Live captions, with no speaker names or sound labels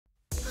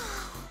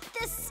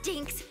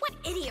stinks. What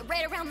idiot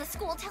ran around the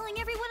school telling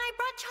everyone I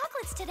brought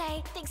chocolates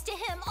today? Thanks to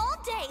him, all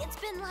day it's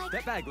been like...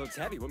 That bag looks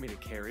heavy. Want me to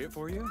carry it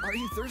for you? Are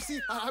you thirsty?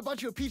 I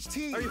bought you a peach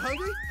tea. Are you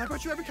hungry? I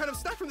brought you every kind of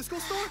snack from the school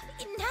store.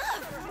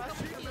 Enough!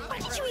 Where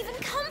did you even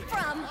come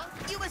from?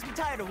 You must be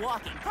tired of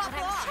walking. Pop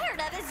What off! I'm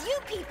tired of is you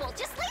people.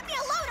 Just leave me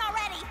alone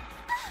already.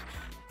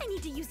 I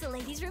need to use the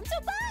ladies' room,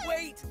 so bye!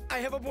 Wait! I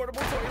have a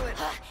portable toilet!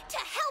 To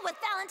hell with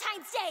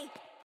Valentine's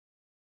Day!